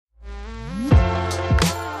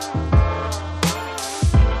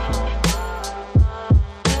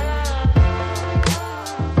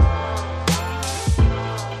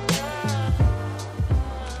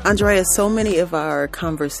Andrea, so many of our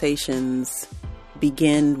conversations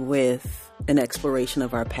begin with an exploration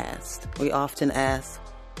of our past. We often ask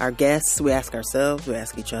our guests, we ask ourselves, we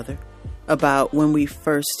ask each other about when we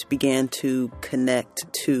first began to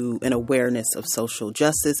connect to an awareness of social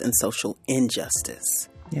justice and social injustice.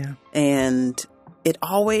 Yeah. And it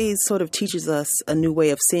always sort of teaches us a new way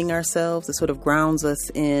of seeing ourselves. It sort of grounds us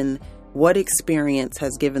in what experience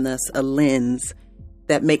has given us a lens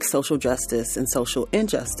that makes social justice and social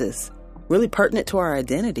injustice really pertinent to our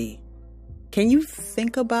identity. Can you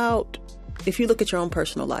think about, if you look at your own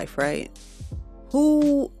personal life, right?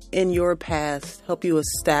 Who in your past helped you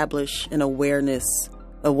establish an awareness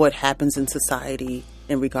of what happens in society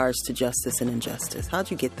in regards to justice and injustice?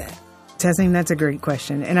 How'd you get that? Tessim, that's a great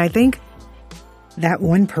question. And I think that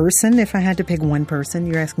one person, if I had to pick one person,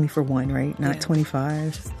 you're asking me for one, right? Not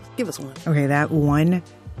 25. Just give us one. Okay, that one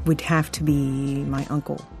would have to be my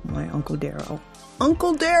Uncle Darrell.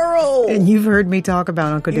 Uncle Darrell! And you've heard me talk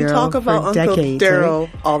about Uncle Darrell for decades. You talk about Uncle Darrell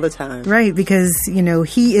all the time. Right, because,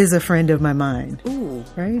 he is a friend of my mind. Ooh.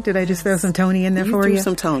 Right? Did I just throw some Tony in there for you? You threw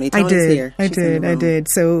some Tony. Tony's here. I did.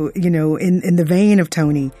 So, in the vein of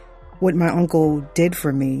Tony, what my uncle did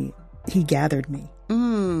for me, he gathered me.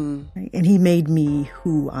 Right? And he made me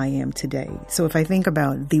who I am today. So if I think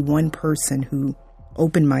about the one person who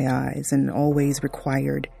opened my eyes and always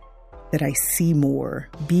required that I see more,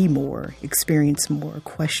 be more, experience more,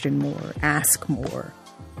 question more, ask more,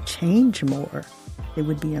 change more, it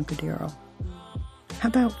would be Uncle Darrell. How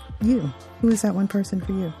about you? Who is that one person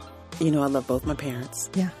for you? I love both my parents.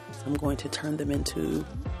 Yeah. So I'm going to turn them into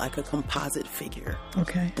like a composite figure.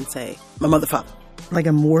 Okay. And say, my mother, father. Like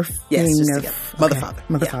a morph? Yes, of mother, father.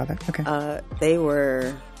 Mother, father. Okay. They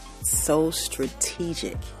were so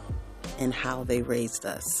strategic in how they raised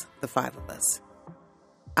us, the five of us.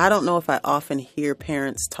 I don't know if I often hear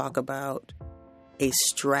parents talk about a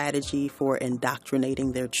strategy for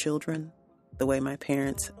indoctrinating their children the way my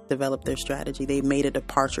parents developed their strategy. They made a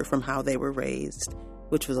departure from how they were raised,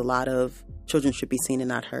 which was a lot of children should be seen and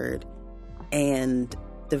not heard, and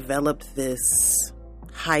developed this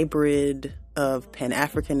hybrid of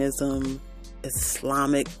Pan-Africanism,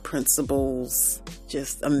 Islamic principles,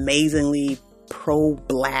 just amazingly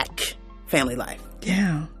pro-Black family life.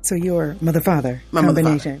 Yeah. So your mother-father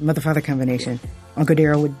combination. Uncle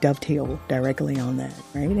Darrell would dovetail directly on that,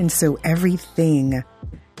 right? And so everything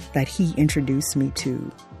that he introduced me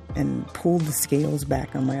to and pulled the scales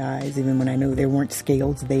back on my eyes, even when I know there weren't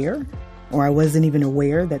scales there, or I wasn't even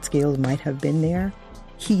aware that scales might have been there,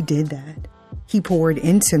 he did that. He poured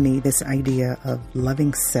into me this idea of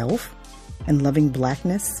loving self and loving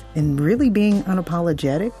Blackness and really being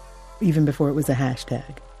unapologetic even before it was a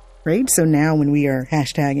hashtag, right? So now when we are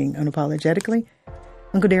hashtagging unapologetically,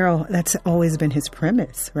 Uncle Darrell, that's always been his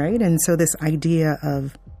premise, right? And so this idea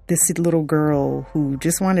of this little girl who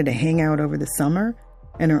just wanted to hang out over the summer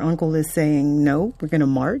and her uncle is saying, no, we're going to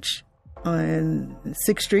march on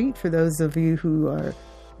 6th Street. For those of you who are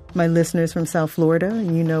my listeners from South Florida,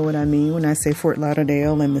 and you know what I mean when I say Fort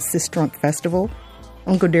Lauderdale and the Sistrunk Festival.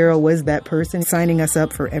 Uncle Darrell was that person signing us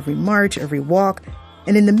up for every march, every walk.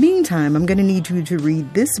 And in the meantime, I'm going to need you to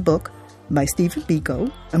read this book by Stephen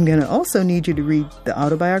Biko. I'm going to also need you to read the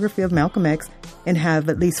autobiography of Malcolm X and have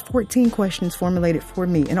at least 14 questions formulated for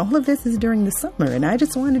me. And all of this is during the summer. And I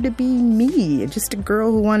just wanted to be me, just a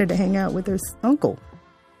girl who wanted to hang out with her uncle.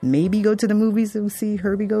 Maybe go to the movies and see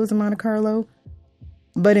Herbie Goes to Monte Carlo.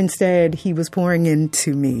 But instead, he was pouring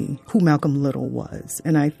into me who Malcolm Little was.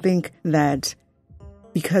 And I think that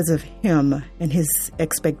because of him and his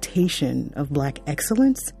expectation of Black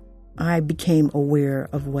excellence, I became aware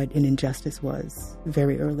of what an injustice was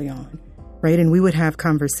very early on, right? And we would have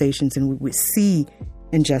conversations and we would see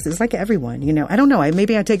injustice like everyone, I don't know.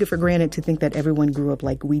 Maybe I take it for granted to think that everyone grew up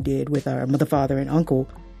like we did with our mother, father, and uncle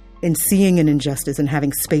and seeing an injustice and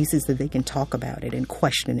having spaces that they can talk about it and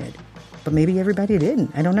question it. But maybe everybody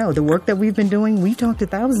didn't. I don't know. The work that we've been doing, we've talked to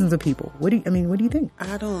thousands of people. What do you think?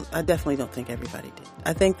 I definitely don't think everybody did.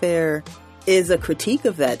 I think there is a critique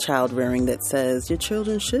of that child rearing that says your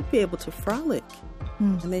children should be able to frolic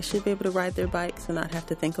and they should be able to ride their bikes and not have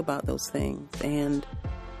to think about those things. And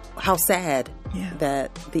how sad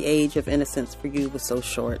that the age of innocence for you was so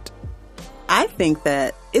short. I think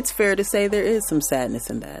that it's fair to say there is some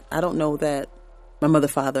sadness in that. I don't know that my mother,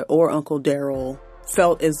 father, or Uncle Darrell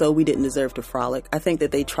felt as though we didn't deserve to frolic. I think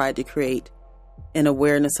that they tried to create an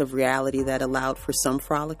awareness of reality that allowed for some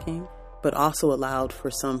frolicking, but also allowed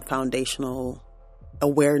for some foundational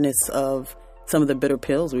awareness of some of the bitter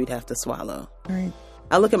pills we'd have to swallow. Right.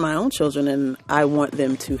 I look at my own children and I want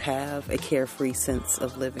them to have a carefree sense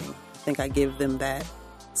of living. I think I give them that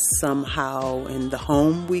somehow in the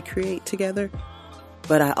home we create together.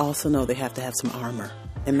 But I also know they have to have some armor.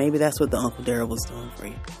 And maybe that's what the Uncle Daryl was doing for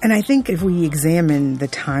you. And I think if we examine the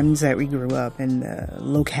times that we grew up and the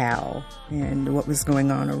locale and what was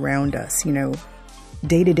going on around us,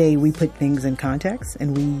 day to day we put things in context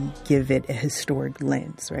and we give it a historic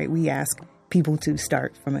lens, right? We ask people to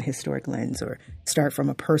start from a historic lens or start from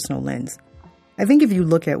a personal lens. I think if you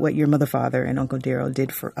look at what your mother, father, and Uncle Daryl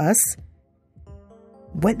did for us,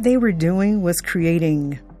 what they were doing was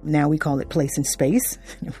creating, now we call it place and space.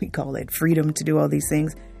 We call it freedom to do all these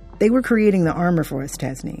things. They were creating the armor for us,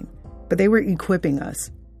 Tasneem, but they were equipping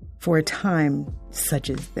us for a time such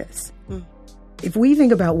as this. If we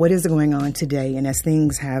think about what is going on today and as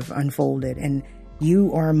things have unfolded, and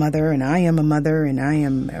you are a mother and I am a mother and I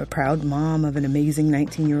am a proud mom of an amazing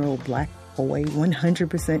 19-year-old black boy,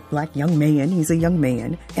 100% black young man. He's a young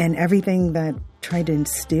man. And everything that tried to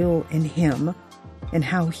instill in him and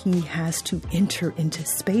how he has to enter into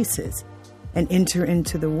spaces and enter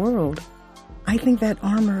into the world. I think that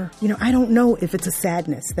armor, I don't know if it's a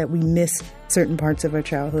sadness that we miss certain parts of our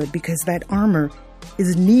childhood because that armor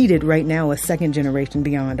is needed right now, a second generation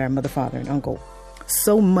beyond our mother, father, and uncle.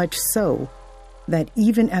 So much so that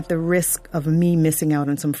even at the risk of me missing out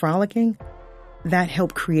on some frolicking, that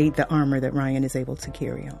helped create the armor that Ryan is able to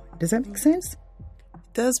carry on. Does that make sense?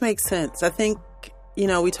 It does make sense. I think,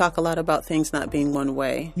 we talk a lot about things not being one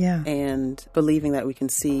way. Yeah. And believing that we can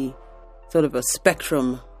see sort of a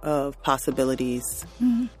spectrum of possibilities.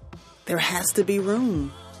 Mm-hmm. There has to be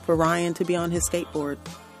room for Ryan to be on his skateboard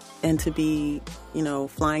and to be,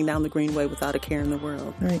 flying down the Greenway without a care in the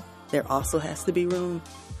world. Right. There also has to be room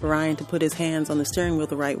for Ryan to put his hands on the steering wheel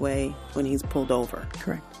the right way when he's pulled over.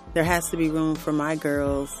 Correct. There has to be room for my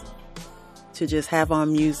girls to just have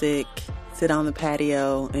on music, sit on the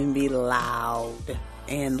patio, and be loud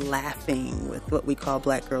and laughing with what we call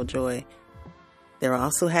Black Girl Joy. There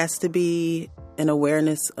also has to be an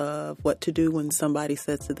awareness of what to do when somebody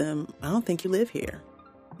says to them, I don't think you live here.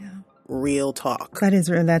 Yeah. Real talk.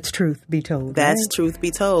 That's truth be told. That's right? Truth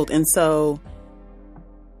be told. And so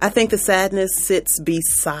I think the sadness sits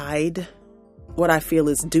beside what I feel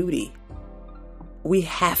is duty. We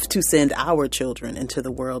have to send our children into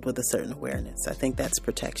the world with a certain awareness. I think that's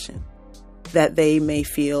protection. That they may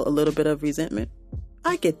feel a little bit of resentment.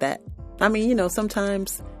 I get that. I mean,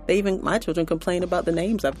 sometimes my children complain about the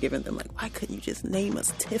names I've given them. Like, why couldn't you just name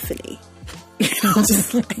us Tiffany?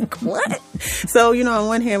 Just like, what? So, on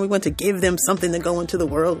one hand, we want to give them something to go into the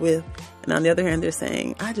world with. And on the other hand, they're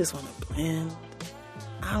saying, I just want to blend.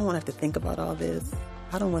 I don't want to have to think about all this.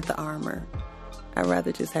 I don't want the armor. I'd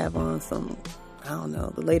rather just have on some,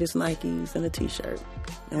 the latest Nikes and a t-shirt.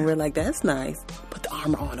 And we're like, that's nice. Put the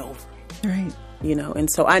armor on over. Right.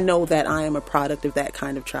 And so I know that I am a product of that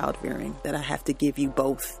kind of child rearing, that I have to give you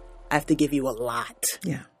both. I have to give you a lot.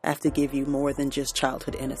 Yeah. I have to give you more than just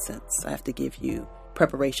childhood innocence. I have to give you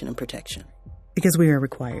preparation and protection. Because we are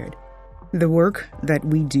required. The work that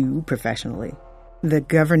we do professionally, the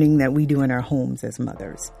governing that we do in our homes as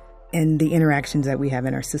mothers, and the interactions that we have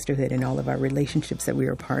in our sisterhood and all of our relationships that we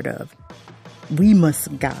are part of, we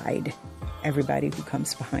must guide everybody who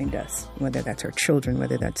comes behind us, whether that's our children,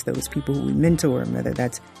 whether that's those people who we mentor, whether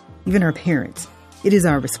that's even our parents. It is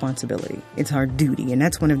our responsibility. It's our duty. And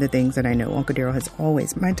that's one of the things that I know Uncle Daryl has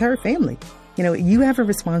always, my entire family, you have a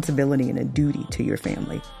responsibility and a duty to your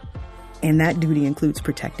family. And that duty includes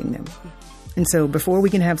protecting them. And so before we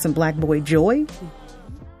can have some black boy joy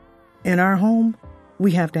in our home,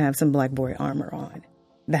 we have to have some black boy armor on.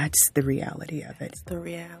 That's the reality of it. That's the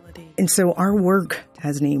reality. And so our work,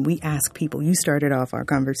 Tasneem, we ask people, you started off our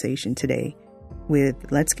conversation today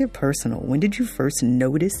with, let's get personal. When did you first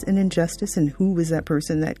notice an injustice, and who was that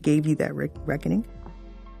person that gave you that reckoning?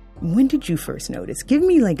 When did you first notice? Give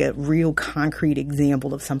me like a real concrete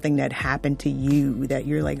example of something that happened to you that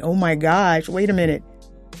you're like, oh my gosh, wait a minute.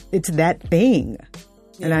 It's that thing.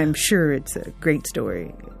 Yeah. And I'm sure it's a great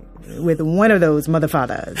story with one of those mother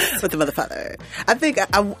fathers. With the mother father. I think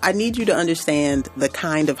I need you to understand the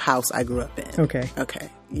kind of house I grew up in. Okay.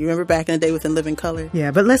 You remember back in the day within Living Color?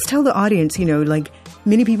 Yeah, but let's tell the audience, like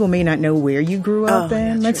many people may not know where you grew up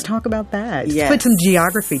in. Let's talk about that. Yes. Put some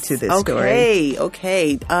geography to this story.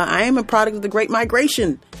 Okay. I am a product of the Great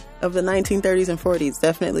Migration of the 1930s and 40s.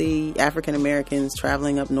 Definitely African Americans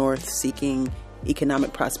traveling up north seeking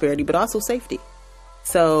economic prosperity, but also safety.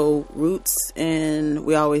 So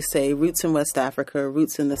we always say roots in West Africa,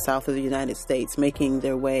 roots in the south of the United States, making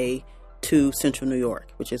their way to central New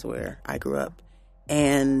York, which is where I grew up.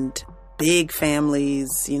 And big families,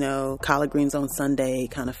 collard greens on Sunday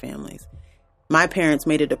kind of families. my parents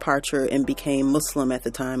made a departure and became Muslim at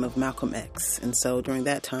the time of Malcolm X. And so during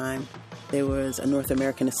that time, there was a North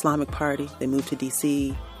American Islamic Party. They moved to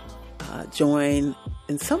D.C., joined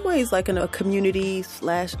in some ways like in a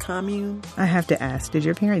community/commune. I have to ask, did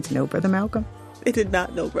your parents know Brother Malcolm? They did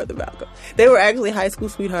not know Brother Malcolm. They were actually high school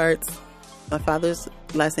sweethearts. My father's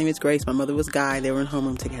last name is Grace. My mother was Guy. They were in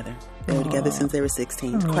homeroom together. They were together since they were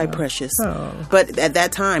 16. Quite precious. But at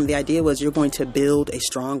that time, the idea was you're going to build a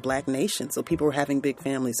strong black nation. So people were having big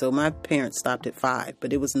families. So my parents stopped at 5,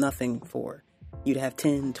 but it was nothing for you to have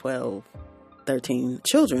 10, 12, 13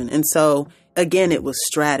 children. And so, again, it was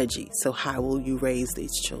strategy. So how will you raise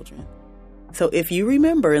these children? So if you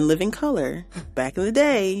remember in Living Color, back in the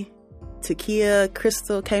day, Takia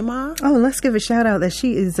Crystal Kama. Oh, let's give a shout out that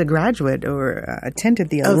she is a graduate or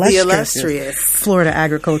attended the illustrious Florida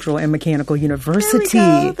Agricultural and Mechanical University.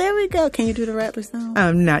 There we go. Can you do the Rattlers song?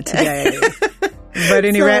 Not today. But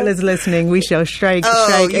any Rattlers listening, we shall strike,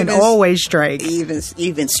 and always strike.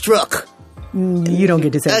 Even struck. You don't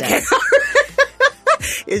get to say that.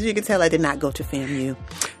 As you can tell, I did not go to FAMU.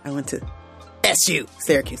 I went to SU,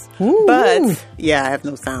 Syracuse. Ooh. But, yeah, I have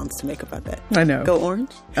no sounds to make about that. I know. Go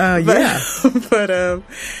Orange? Yeah.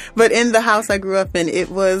 But in the house I grew up in,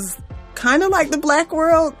 it was kind of like the black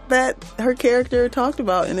world that her character talked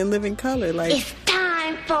about in Living Color. Like, it's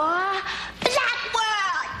time for Black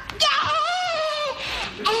World!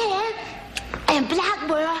 Yay! And Black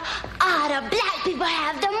World, all the black people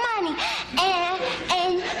have the money.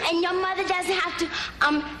 And your mother doesn't have to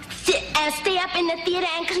sit and stay up in the theater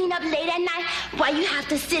and clean up late at night while you have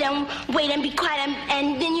to sit and wait and be quiet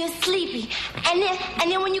and then you're sleepy. And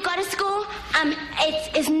then when you go to school,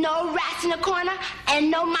 it's no rats in the corner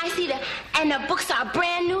and no mice either. And the books are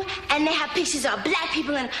brand new and they have pictures of black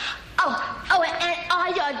people in. And all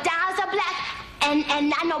your dolls are black. And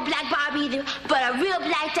not no black Barbie either, but a real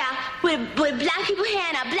black doll with black people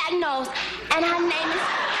hair and a black nose. And her name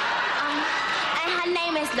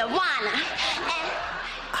is Lawana.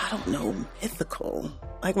 I don't know, mythical.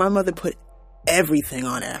 Like, my mother put everything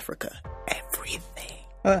on Africa. Everything.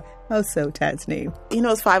 So Tat's name. You know,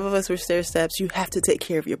 as 5 of us were stair steps, you have to take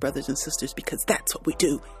care of your brothers and sisters because that's what we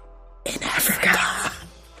do in Africa.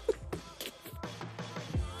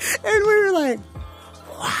 And we were like,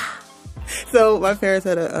 wow. So my parents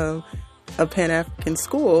had a Pan-African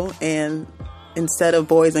school, and instead of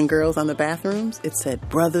boys and girls on the bathrooms, it said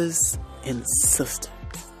brothers and sisters.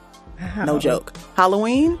 Wow. No joke.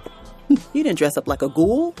 Halloween, you didn't dress up like a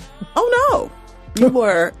ghoul. Oh, no. You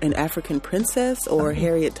were an African princess or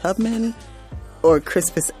Harriet Tubman or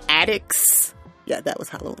Crispus Attucks. Yeah, that was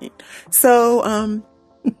Halloween. So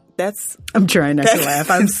that's... I'm trying not to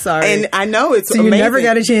laugh. I'm sorry. And I know it's amazing. So you never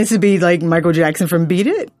got a chance to be like Michael Jackson from Beat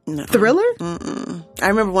It? No. Thriller? Mm-mm. I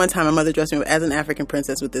remember one time my mother dressed me as an African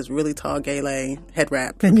princess with this really tall gele head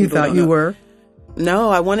wrap. And you thought you were? No,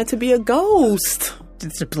 I wanted to be a ghost.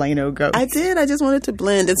 Just a plain old ghost. I did. I just wanted to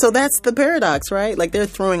blend. And so that's the paradox, right? Like, they're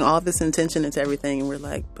throwing all this intention into everything. And we're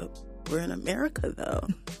like, but we're in America, though.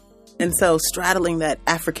 And so straddling that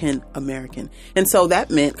African American. And so that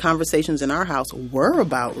meant conversations in our house were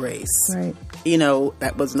about race. Right. You know,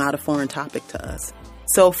 that was not a foreign topic to us.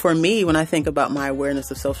 So for me, when I think about my awareness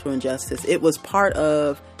of social injustice, it was part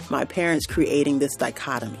of my parents creating this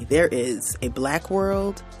dichotomy. There is a black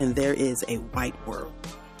world and there is a white world.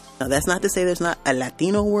 Now, that's not to say there's not a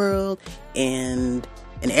Latino world and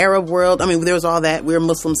an Arab world. I mean, there was all that. We're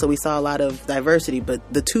Muslim, so we saw a lot of diversity.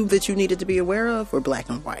 But the two that you needed to be aware of were black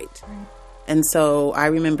and white. Right. And so I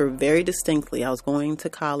remember very distinctly, I was going to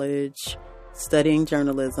college, studying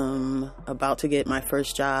journalism, about to get my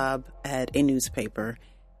first job at a newspaper.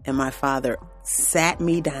 And my father sat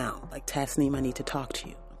me down, like, Tasneem, I need to talk to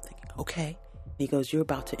you. I'm thinking, okay. And he goes, you're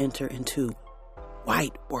about to enter into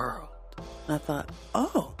white world. And I thought,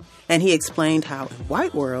 oh. And he explained how in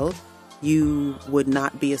white world, you would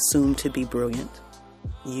not be assumed to be brilliant.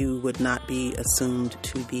 You would not be assumed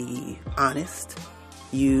to be honest.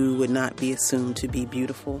 You would not be assumed to be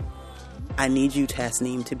beautiful. I need you,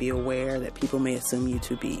 Tasneem, to be aware that people may assume you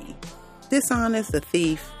to be dishonest, a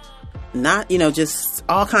thief, not, just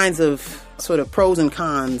all kinds of sort of pros and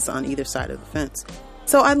cons on either side of the fence.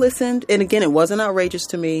 So I listened. And again, it wasn't outrageous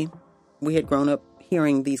to me. We had grown up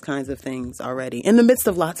hearing these kinds of things already in the midst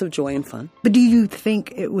of lots of joy and fun. But do you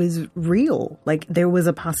think it was real? Like, there was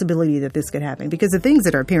a possibility that this could happen? Because the things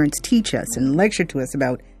that our parents teach us and lecture to us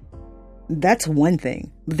about, that's one thing.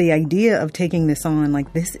 But the idea of taking this on,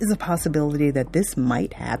 like, this is a possibility that this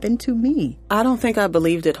might happen to me. I don't think I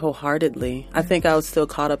believed it wholeheartedly. I think I was still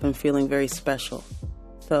caught up in feeling very special.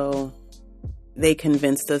 So they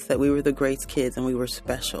convinced us that we were the great kids and we were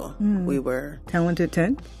special. We were... Talented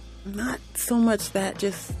 10? Not so much that,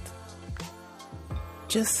 just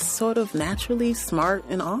sort of naturally smart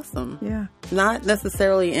and awesome. Yeah. Not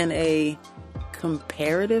necessarily in a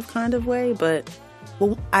comparative kind of way, but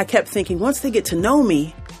I kept thinking once they get to know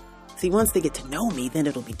me, then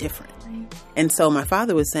it'll be different. Right. And so my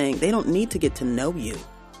father was saying they don't need to get to know you.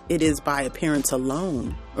 It is by appearance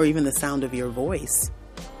alone, or even the sound of your voice,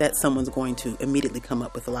 that someone's going to immediately come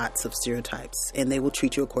up with lots of stereotypes, and they will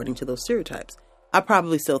treat you according to those stereotypes. I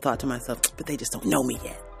probably still thought to myself, but they just don't know me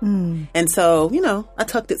yet. And so, I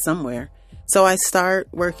tucked it somewhere. So I start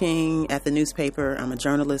working at the newspaper. I'm a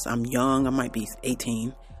journalist. I'm young. I might be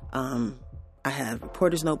 18. I have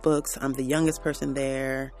reporter's notebooks. I'm the youngest person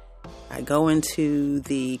there. I go into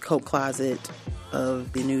the coat closet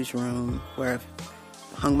of the newsroom where I've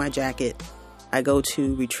hung my jacket. I go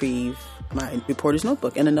to retrieve my reporter's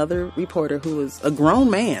notebook, and another reporter who was a grown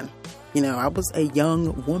man. I was a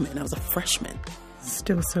young woman. I was a freshman.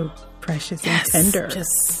 Still so precious and tender.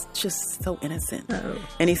 Just so innocent. Oh.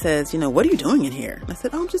 And he says, what are you doing in here? I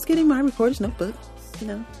said, I'm just getting my reporter's notebook,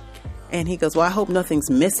 And he goes, well, I hope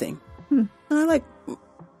nothing's missing. And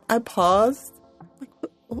I paused.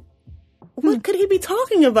 What could he be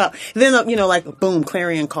talking about? Then, boom,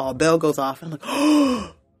 clarion call, bell goes off. And I'm like,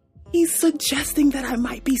 oh, he's suggesting that I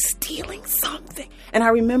might be stealing something. And I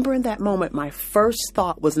remember in that moment, my first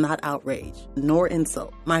thought was not outrage nor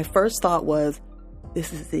insult. My first thought was,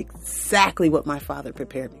 this is exactly what my father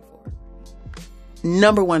prepared me for.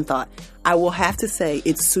 Number one thought, I will have to say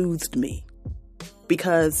it soothed me,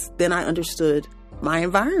 because then I understood my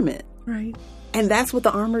environment. Right. And that's what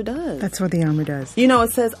the armor does. That's what the armor does.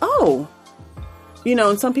 It says, oh,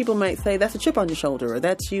 and some people might say that's a chip on your shoulder, or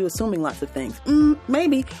that's you assuming lots of things.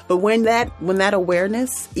 Maybe. But when that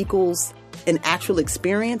awareness equals an actual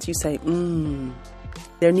experience, you say,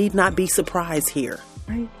 there need not be surprise here.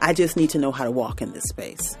 Right. I just need to know how to walk in this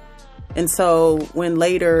space. And so when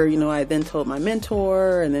later, I then told my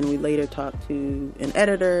mentor, and then we later talked to an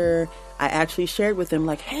editor, I actually shared with them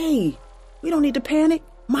like, hey, we don't need to panic.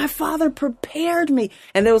 My father prepared me.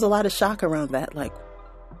 And there was a lot of shock around that. Like,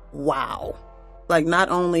 wow. Like, not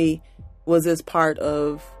only was this part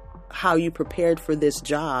of how you prepared for this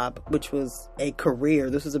job, which was a career.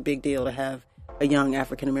 This was a big deal to have a young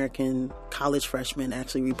African-American college freshman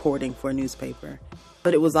actually reporting for a newspaper.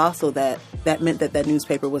 But it was also that meant that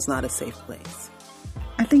newspaper was not a safe place.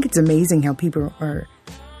 I think it's amazing how people are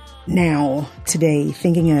now, today,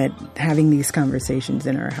 thinking that having these conversations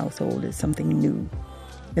in our household is something new.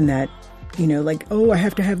 And that, I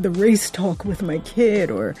have to have the race talk with my kid,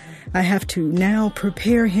 or I have to now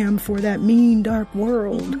prepare him for that mean, dark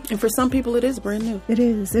world. And for some people, it is brand new. It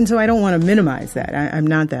is. And so I don't want to minimize that. I'm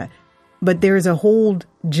not that. But there's a whole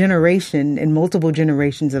generation and multiple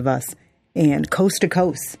generations of us, and coast to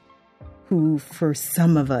coast, who for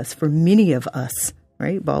some of us, for many of us,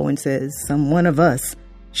 right? Baldwin says, one of us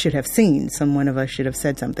should have seen, one of us should have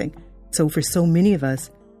said something. So for so many of us,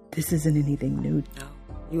 this isn't anything new. No,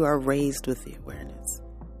 you are raised with the awareness.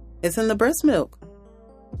 It's in the breast milk.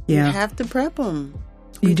 Yeah. You have to prep them.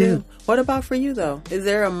 You do. What about for you, though? Is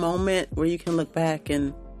there a moment where you can look back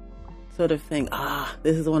and sort of think,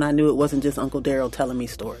 this is when I knew it wasn't just Uncle Daryl telling me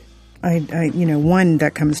stories? One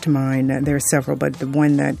that comes to mind, there are several, but the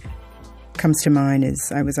one that comes to mind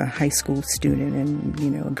is I was a high school student,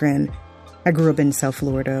 and, I grew up in South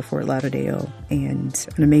Florida, Fort Lauderdale, and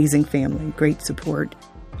an amazing family, great support,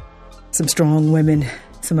 some strong women,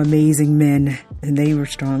 some amazing men, and they were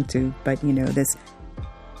strong too. But, this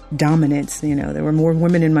dominance, there were more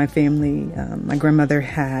women in my family. My grandmother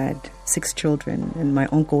had 6 children, and my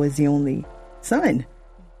uncle is the only son.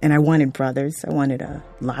 And I wanted brothers. I wanted a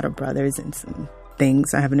lot of brothers and some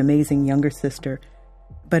things. I have an amazing younger sister.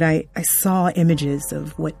 But I saw images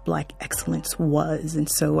of what Black excellence was. And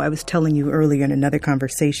so I was telling you earlier in another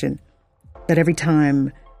conversation that every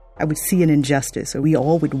time I would see an injustice, or we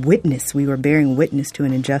all would witness, we were bearing witness to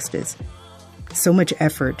an injustice, so much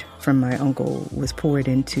effort from my uncle was poured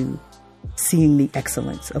into seeing the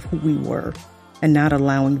excellence of who we were and not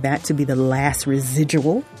allowing that to be the last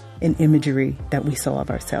residual in imagery that we saw of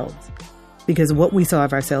ourselves. Because what we saw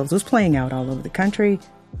of ourselves was playing out all over the country.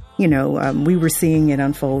 We were seeing it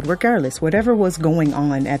unfold regardless, whatever was going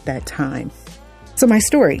on at that time. So my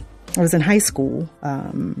story, I was in high school,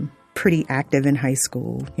 pretty active in high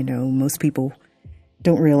school. Most people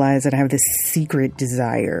don't realize that I have this secret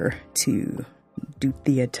desire to do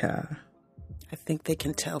theater. I think they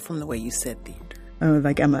can tell from the way you said theater. Oh,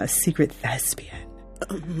 like I'm a secret thespian.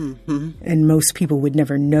 And most people would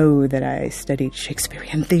never know that I studied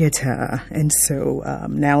Shakespearean theater. And so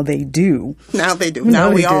now they do. Now they do.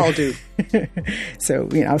 Now we all do. So,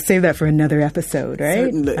 I'll save that for another episode, right?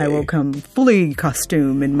 Certainly. I will come fully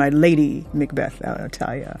costumed in my Lady Macbeth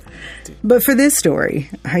attire. But for this story,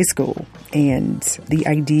 high school, and the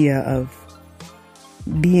idea of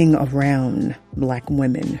being around Black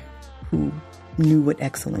women who knew what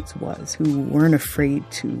excellence was, who weren't afraid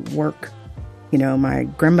to work. My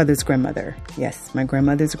grandmother's grandmother,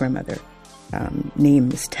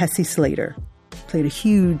 name is Tessie Slater, played a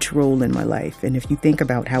huge role in my life. And if you think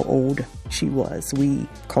about how old she was, we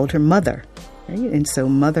called her Mother, right? And so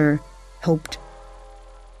Mother helped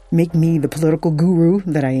make me the political guru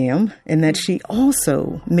that I am, and that she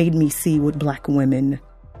also made me see what Black women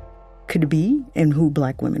could be and who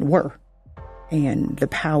Black women were, and the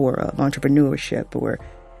power of entrepreneurship, or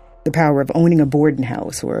the power of owning a boarding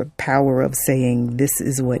house, or power of saying this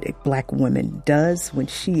is what a Black woman does when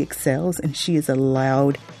she excels and she is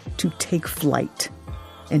allowed to take flight.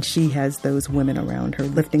 And she has those women around her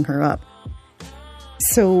lifting her up.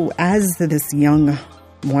 So as this young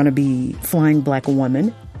wannabe flying Black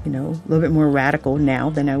woman, a little bit more radical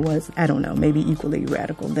now than I was, I don't know, maybe equally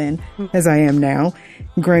radical then as I am now,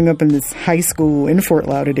 growing up in this high school in Fort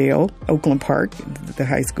Lauderdale, Oakland Park. The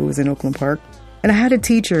high school is in Oakland Park. And I had a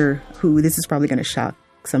teacher who, this is probably going to shock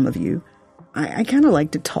some of you, I kind of like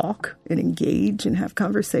to talk and engage and have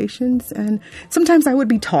conversations. And sometimes I would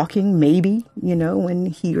be talking, maybe, when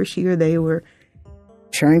he or she or they were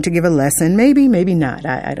trying to give a lesson. Maybe not.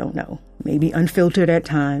 I don't know. Maybe unfiltered at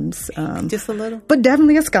times. Just a little. But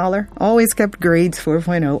definitely a scholar. Always kept grades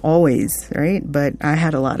 4.0. Always, right? But I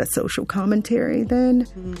had a lot of social commentary then.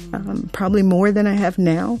 Probably more than I have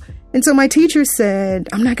now. And so my teacher said,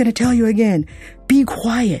 I'm not going to tell you again. Be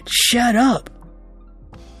quiet. Shut up.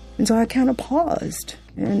 And so I kind of paused.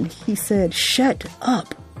 And he said, shut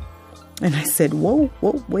up. And I said, whoa,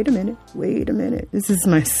 wait a minute. This is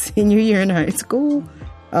my senior year in high school.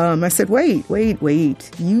 I said,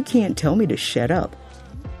 wait. You can't tell me to shut up.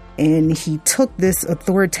 And he took this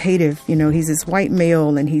authoritative, he's this white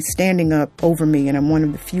male and he's standing up over me. And I'm one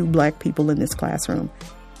of the few Black people in this classroom.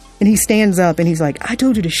 And he stands up and he's like, I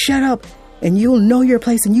told you to shut up and you'll know your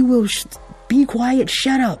place and you will be quiet.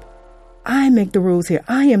 Shut up. I make the rules here.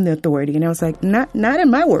 I am the authority. And I was like, not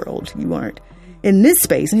in my world. You aren't in this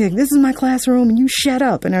space. And he's like, this is my classroom and you shut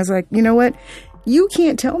up. And I was like, you know what? You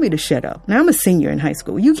can't tell me to shut up. Now I'm a senior in high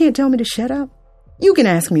school. You can't tell me to shut up. You can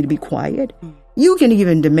ask me to be quiet. You can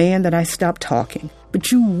even demand that I stop talking,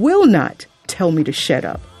 but you will not tell me to shut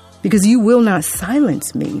up because you will not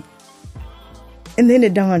silence me. And then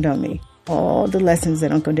it dawned on me, all the lessons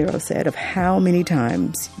that Uncle Darryl said of how many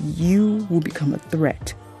times you will become a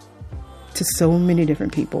threat to so many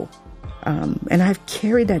different people. And I've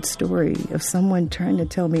carried that story of someone trying to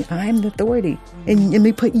tell me I'm the authority and let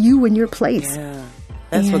me put you in your place. Yeah.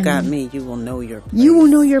 That's what got me. You will know your place. You will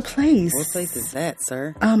know your place. What place is that,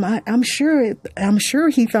 sir? I'm sure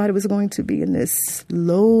he thought it was going to be in this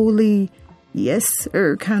lowly, yes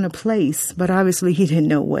sir kind of place, but obviously he didn't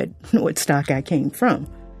know what stock I came from.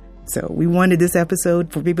 So we wanted this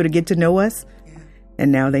episode for people to get to know us,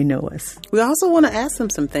 and now they know us. We also want to ask them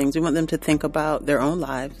some things. We want them to think about their own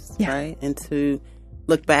lives, right? And to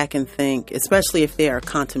look back and think, especially if they are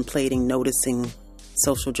contemplating noticing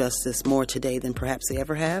social justice more today than perhaps they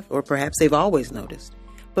ever have, or perhaps they've always noticed.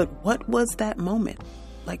 But what was that moment?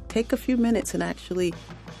 Like, take a few minutes and actually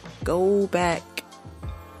go back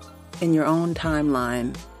in your own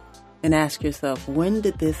timeline and ask yourself, when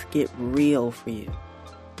did this get real for you?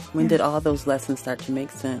 When did all those lessons start to make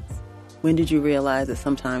sense? When did you realize that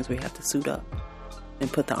sometimes we have to suit up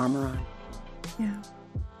and put the armor on? Yeah.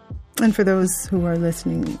 And for those who are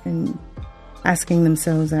listening and asking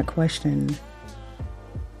themselves that question,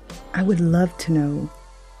 I would love to know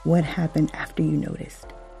what happened after you noticed.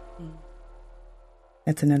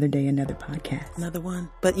 That's another day, another podcast. Another one.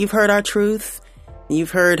 But you've heard our truth.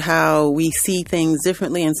 You've heard how we see things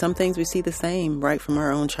differently, and some things we see the same right from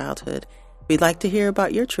our own childhood. We'd like to hear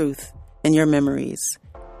about your truth and your memories.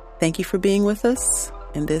 Thank you for being with us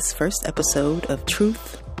in this first episode of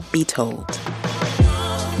Truth Be Told.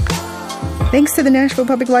 Thanks to the Nashville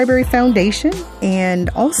Public Library Foundation and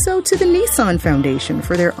also to the Nissan Foundation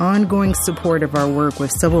for their ongoing support of our work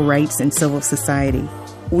with civil rights and civil society.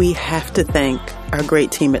 We have to thank our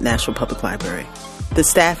great team at Nashville Public Library, the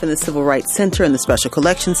staff in the Civil Rights Center and the Special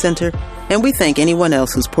Collections Center, and we thank anyone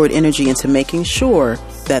else who's poured energy into making sure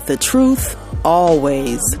that the truth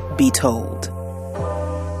always be told.